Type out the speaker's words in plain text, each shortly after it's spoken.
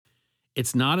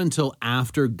it's not until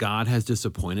after God has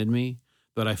disappointed me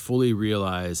that I fully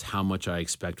realize how much I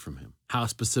expect from him, how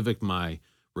specific my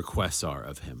requests are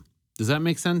of him. Does that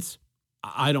make sense?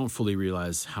 I don't fully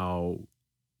realize how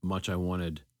much I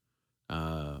wanted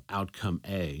outcome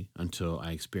A until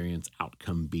I experience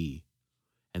outcome B.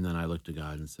 And then I look to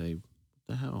God and say, what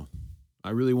the hell? I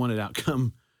really wanted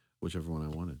outcome, whichever one I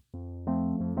wanted.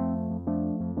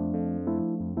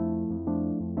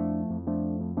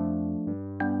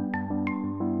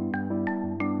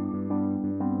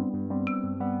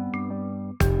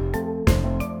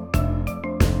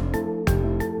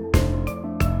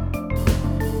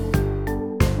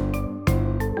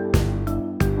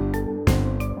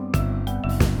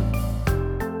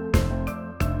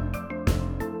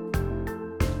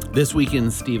 This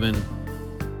weekend, Stephen,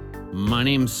 my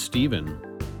name's Stephen.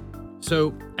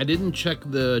 So I didn't check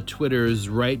the Twitters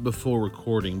right before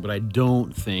recording, but I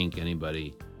don't think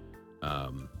anybody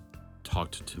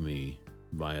talked to me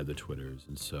via the Twitters.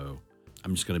 And so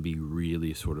I'm just going to be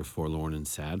really sort of forlorn and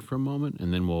sad for a moment,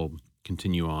 and then we'll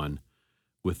continue on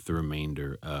with the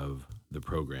remainder of the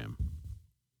program.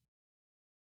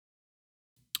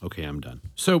 Okay, I'm done.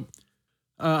 So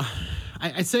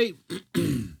I say...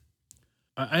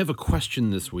 I have a question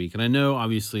this week, and I know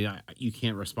obviously you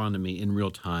can't respond to me in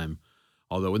real time,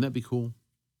 although wouldn't that be cool?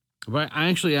 But I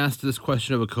actually asked this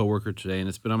question of a coworker today, and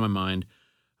it's been on my mind.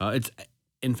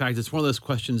 In fact, it's one of those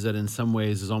questions that in some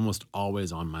ways is almost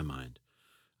always on my mind.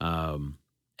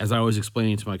 As I was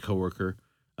explaining to my coworker,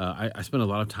 I spend a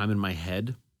lot of time in my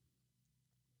head.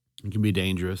 It can be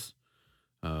dangerous,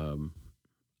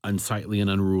 unsightly and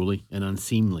unruly and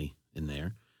unseemly in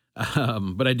there,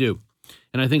 but I do.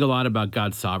 And I think a lot about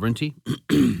God's sovereignty.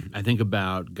 I think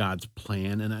about God's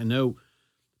plan. And I know,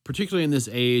 particularly in this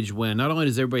age when not only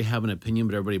does everybody have an opinion,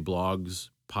 but everybody blogs,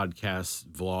 podcasts,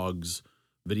 vlogs,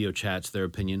 video chats, their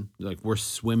opinion. Like, we're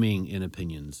swimming in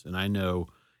opinions. And I know,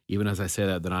 even as I say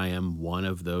that I am one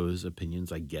of those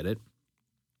opinions. I get it.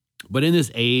 But in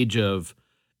this age of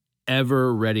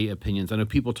ever-ready opinions, I know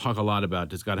people talk a lot about,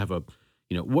 does God have a,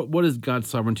 what does God's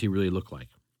sovereignty really look like?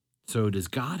 So does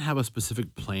God have a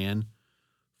specific plan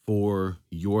for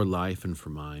your life and for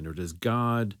mine? Or does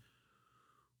God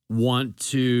want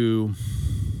to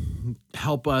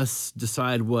help us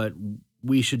decide what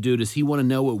we should do? Does he want to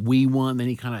know what we want? Then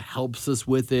he kind of helps us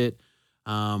with it.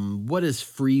 What does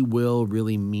free will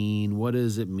really mean? What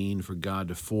does it mean for God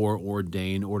to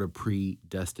foreordain or to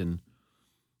predestine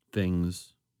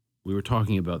things? We were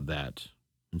talking about that.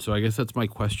 And so I guess that's my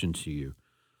question to you.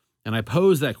 And I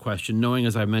pose that question knowing,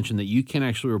 as I mentioned, that you can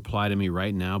actually reply to me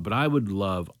right now, but I would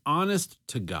love, honest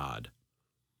to God,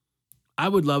 I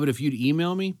would love it if you'd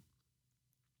email me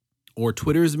or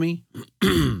Twitters me.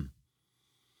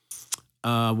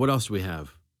 What else do we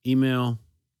have? Email,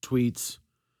 tweets.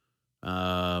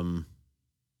 Yeah,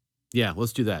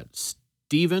 let's do that.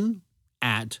 Stephen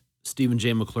at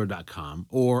StephenJMcClure.com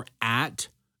or at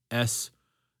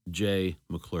SJ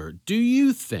McClure. Do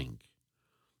you think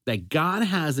that God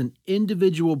has an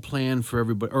individual plan for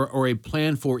everybody, or a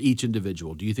plan for each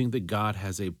individual? Do you think that God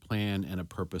has a plan and a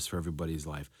purpose for everybody's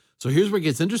life? So here's where it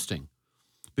gets interesting,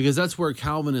 because that's where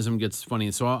Calvinism gets funny.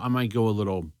 So I might go a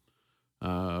little,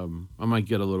 I might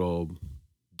get a little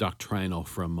doctrinal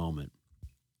for a moment.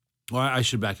 Well, I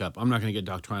should back up. I'm not going to get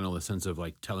doctrinal in the sense of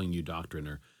like telling you doctrine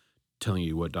or telling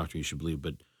you what doctrine you should believe,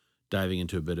 but diving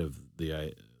into a bit of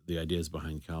the ideas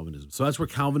behind Calvinism. So that's where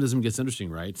Calvinism gets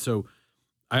interesting, right? So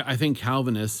I think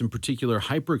Calvinists, in particular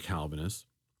hyper-Calvinists,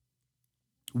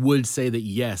 would say that,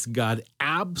 yes, God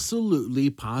absolutely,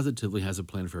 positively has a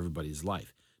plan for everybody's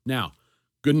life. Now,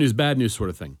 good news, bad news sort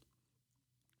of thing.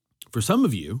 For some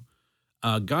of you,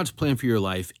 God's plan for your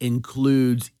life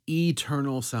includes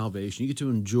eternal salvation. You get to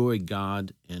enjoy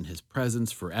God and his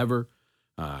presence forever.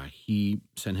 He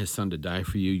sent his son to die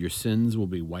for you. Your sins will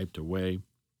be wiped away.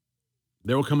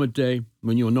 There will come a day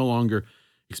when you will no longer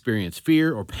experience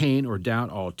fear or pain or doubt.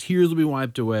 All tears will be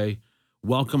wiped away.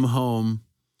 Welcome home,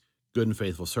 good and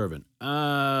faithful servant.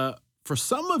 For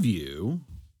some of you,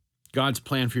 God's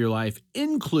plan for your life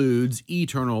includes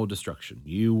eternal destruction.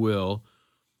 You will,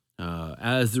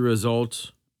 as the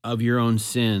result of your own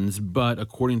sins, but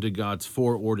according to God's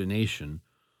foreordination,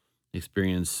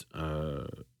 experience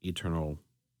eternal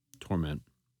torment,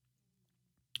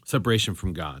 separation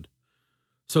from God.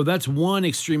 So that's one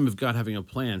extreme of God having a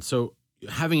plan. So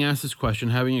having asked this question,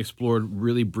 having explored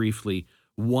really briefly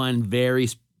one very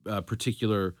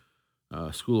particular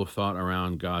school of thought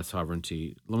around God's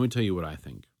sovereignty, let me tell you what I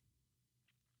think.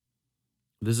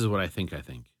 This is what I think.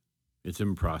 It's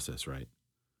in process, right?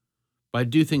 But I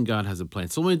do think God has a plan.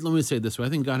 So let me say it this way. I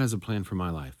think God has a plan for my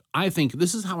life. I think,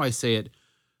 this is how I say it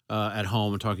at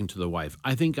home and talking to the wife.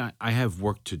 I think I have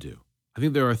work to do. I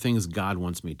think there are things God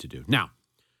wants me to do. Now,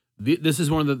 this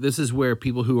is where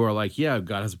people who are like, yeah,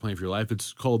 God has a plan for your life.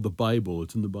 It's called the Bible.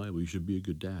 It's in the Bible. You should be a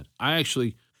good dad.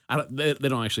 They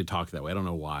don't actually talk that way. I don't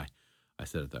know why I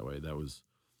said it that way. That was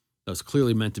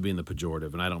clearly meant to be in the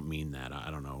pejorative, and I don't mean that.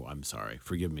 I don't know. I'm sorry.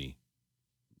 Forgive me,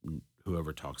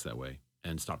 whoever talks that way,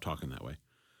 and stop talking that way.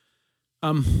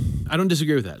 I don't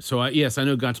disagree with that. So yes, I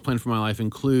know God's plan for my life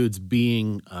includes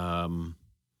being an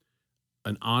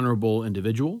honorable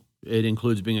individual. It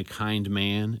includes being a kind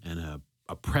man and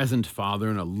a present father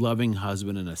and a loving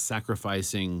husband and a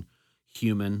sacrificing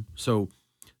human. So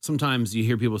sometimes you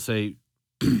hear people say,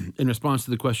 in response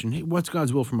to the question, hey, what's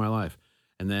God's will for my life?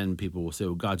 And then people will say,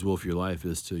 well, God's will for your life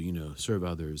is to, serve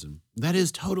others. And that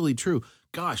is totally true.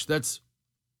 Gosh, that's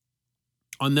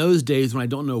on those days when I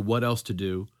don't know what else to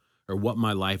do or what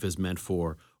my life is meant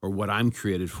for or what I'm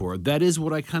created for. That is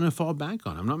what I kind of fall back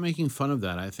on. I'm not making fun of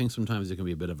that. I think sometimes it can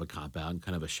be a bit of a cop-out and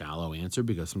kind of a shallow answer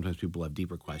because sometimes people have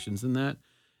deeper questions than that.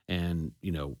 And,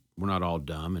 we're not all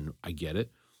dumb, and I get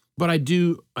it. But I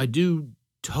do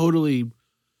totally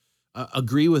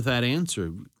agree with that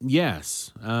answer.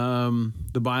 Yes,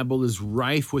 the Bible is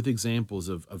rife with examples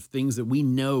of things that we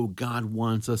know God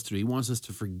wants us to do. He wants us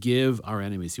to forgive our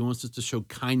enemies. He wants us to show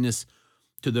kindness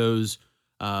to those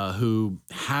who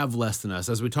have less than us.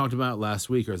 As we talked about last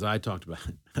week, or as I talked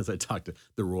to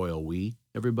the royal we,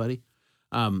 everybody,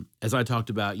 as I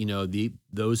talked about,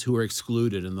 those who are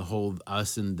excluded and the whole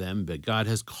us and them bit. God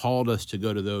has called us to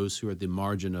go to those who are at the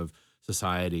margin of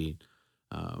society.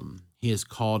 He has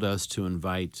called us to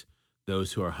invite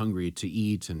those who are hungry to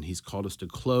eat, and he's called us to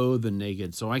clothe the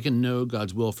naked. So I can know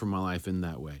God's will for my life in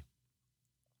that way.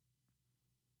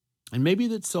 And maybe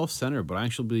that's self-centered, but I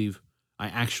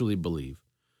actually believe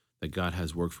that God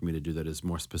has work for me to do that is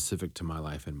more specific to my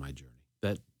life and my journey.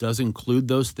 That does include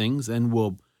those things, and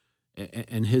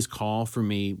his call for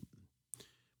me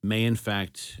may in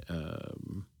fact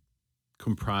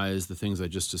comprise the things I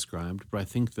just described. But I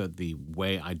think that the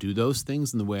way I do those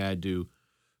things and the way I do,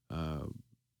 I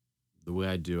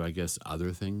guess,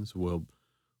 other things will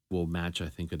match, I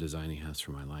think, a design he has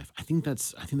for my life. I think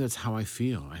that's how I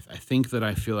feel. I think that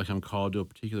I feel like I'm called to a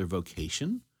particular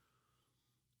vocation.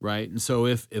 Right. And so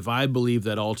if I believe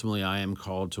that ultimately I am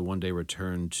called to one day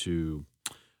return to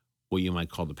what you might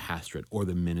call the pastorate or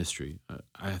the ministry,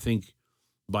 I think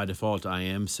by default I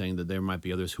am saying that there might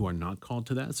be others who are not called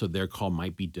to that. So their call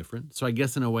might be different. So I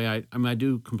guess in a way, I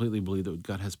do completely believe that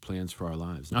God has plans for our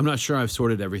lives. I'm not sure I've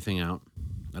sorted everything out.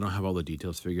 I don't have all the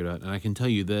details figured out. And I can tell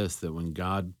you this, that when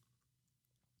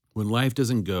life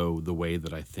doesn't go the way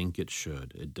that I think it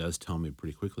should, it does tell me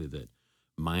pretty quickly that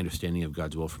my understanding of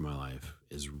God's will for my life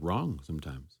is wrong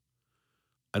sometimes.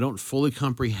 I don't fully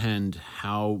comprehend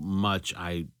how much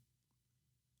I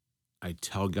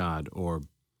tell God, or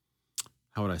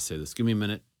how would I say this? Give me a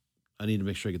minute. I need to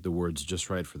make sure I get the words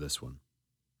just right for this one.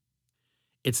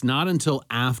 It's not until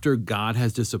after God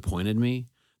has disappointed me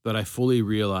that I fully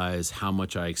realize how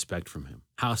much I expect from him,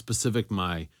 how specific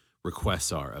my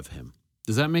requests are of him.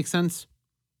 Does that make sense?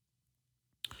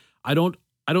 I don't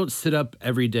sit up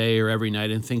every day or every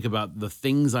night and think about the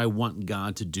things I want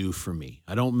God to do for me.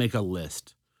 I don't make a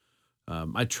list.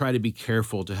 I try to be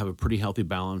careful to have a pretty healthy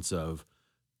balance of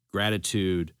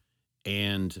gratitude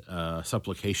and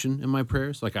supplication in my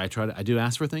prayers. Like I do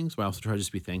ask for things, but I also try to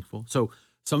just be thankful. So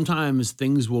sometimes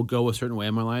things will go a certain way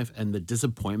in my life, and the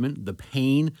disappointment, the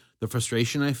pain, the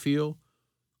frustration I feel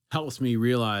helps me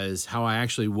realize how I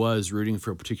actually was rooting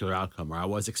for a particular outcome, or I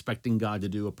was expecting God to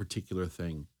do a particular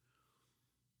thing.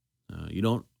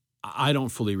 I don't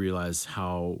fully realize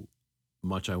how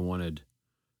much I wanted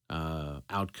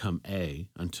outcome A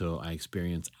until I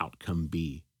experience outcome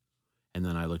B. And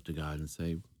then I look to God and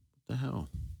say, what the hell?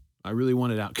 I really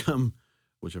wanted outcome,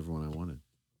 whichever one I wanted.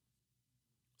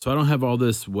 So I don't have all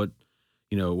this,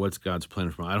 what's God's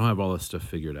plan for me? I don't have all this stuff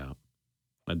figured out.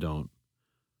 I don't.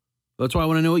 That's why I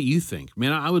want to know what you think.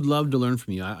 Man, I would love to learn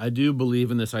from you. I do believe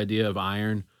in this idea of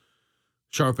iron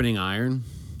sharpening iron,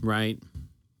 right?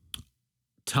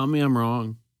 Tell me I'm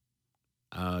wrong.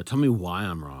 Tell me why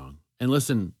I'm wrong. And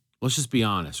listen, let's just be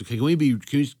honest. Okay, can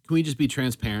we just be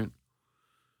transparent?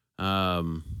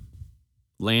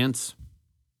 Lance,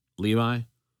 Levi,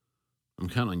 I'm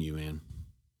counting on you, man.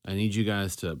 I need you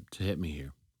guys to hit me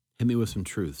here. Hit me with some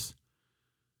truths.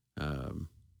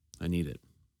 I need it.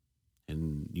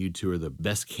 And you two are the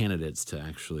best candidates to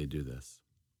actually do this.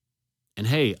 And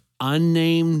hey,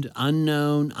 unnamed,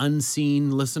 unknown,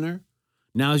 unseen listener,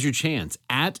 now's your chance.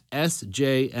 At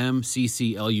SJMCCLURE.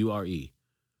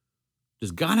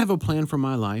 Does God have a plan for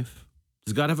my life?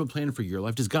 Does God have a plan for your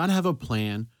life? Does God have a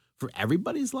plan for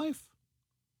everybody's life?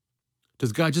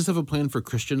 Does God just have a plan for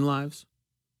Christians'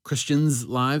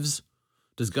 lives?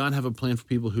 Does God have a plan for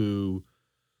people who,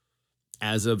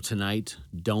 as of tonight,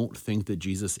 don't think that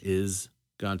Jesus is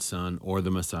God's Son or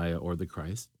the Messiah or the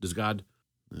Christ? Does God?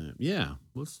 Yeah,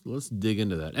 let's dig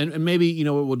into that. And maybe, you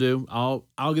know what we'll do?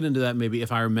 I'll get into that maybe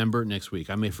if I remember next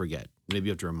week. I may forget. Maybe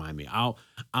you have to remind me.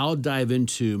 I'll dive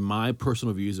into my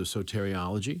personal views of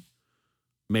soteriology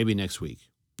maybe next week.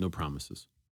 No promises.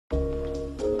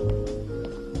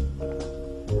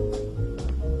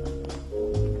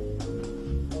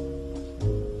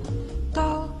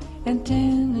 Tall and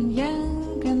tan and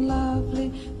young and lovely,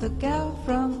 the girl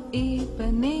from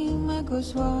Ipanema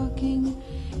goes walking,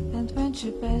 and when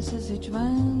she passes, each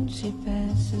one she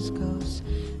passes goes,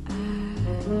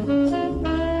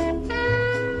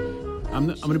 I'm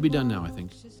going to be done now, I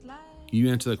think. You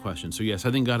answer that question. So yes,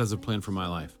 I think God has a plan for my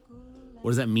life.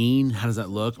 What does that mean? How does that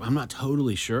look? I'm not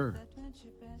totally sure.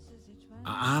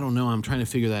 I don't know. I'm trying to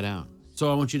figure that out.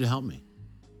 So I want you to help me.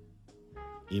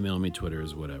 Email me, Twitter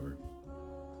is whatever.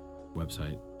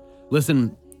 Website.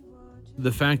 Listen,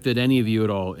 the fact that any of you at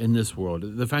all in this world,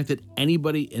 the fact that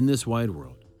anybody in this wide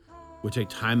world would take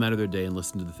time out of their day and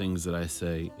listen to the things that I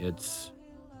say, it's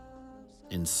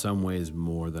in some ways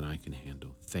more than I can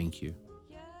handle. Thank you.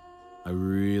 I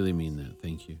really mean that.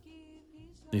 Thank you.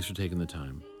 Thanks for taking the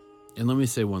time. And let me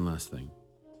say one last thing.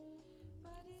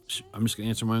 I'm just going to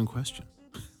answer my own question.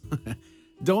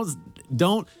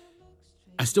 Don't.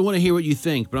 I still want to hear what you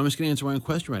think, but I'm just going to answer my own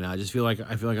question right now. I feel like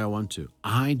I want to.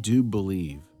 I do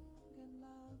believe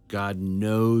God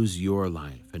knows your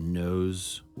life and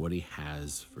knows what he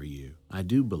has for you. I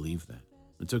do believe that.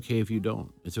 It's okay if you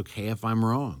don't. It's okay if I'm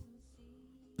wrong.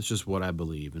 It's just what I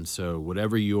believe. And so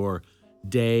whatever your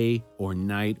day or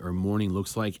night or morning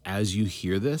looks like as you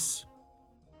hear this,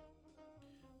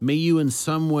 may you in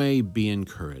some way be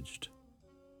encouraged.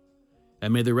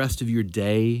 And may the rest of your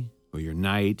day or your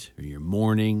night or your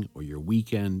morning or your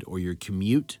weekend or your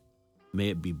commute, may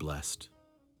it be blessed.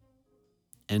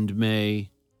 And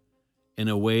may, in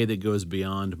a way that goes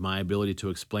beyond my ability to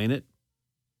explain it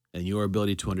and your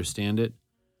ability to understand it,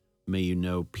 may you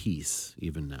know peace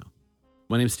even now.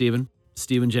 My name's Stephen,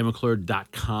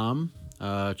 StephenJMcClure.com.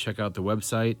 Check out the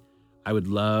website. I would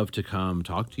love to come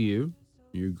talk to you,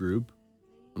 your group.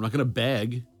 I'm not going to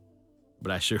beg,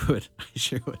 but I sure would.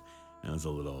 That was a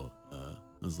little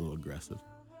aggressive,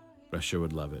 but I sure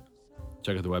would love it.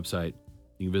 Check out the website.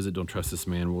 You can visit Don't Trust This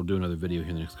Man. We'll do another video here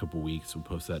in the next couple of weeks. We'll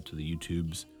post that to the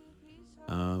YouTubes.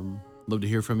 Love to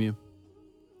hear from you.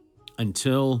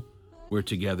 Until we're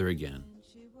together again,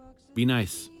 be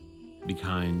nice, be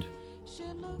kind,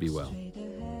 be well.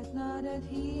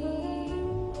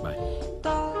 Bye.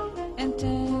 Tall and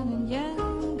tan and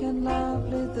young and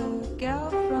lovely, the girl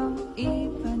from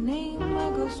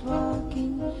Ipanema goes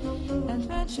walking, and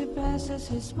when she passes,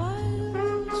 he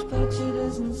smiles, but she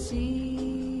doesn't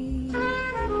see.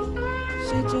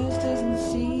 She just doesn't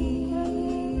see.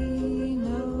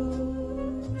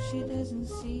 No, she doesn't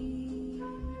see.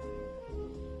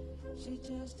 She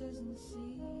just doesn't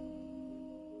see.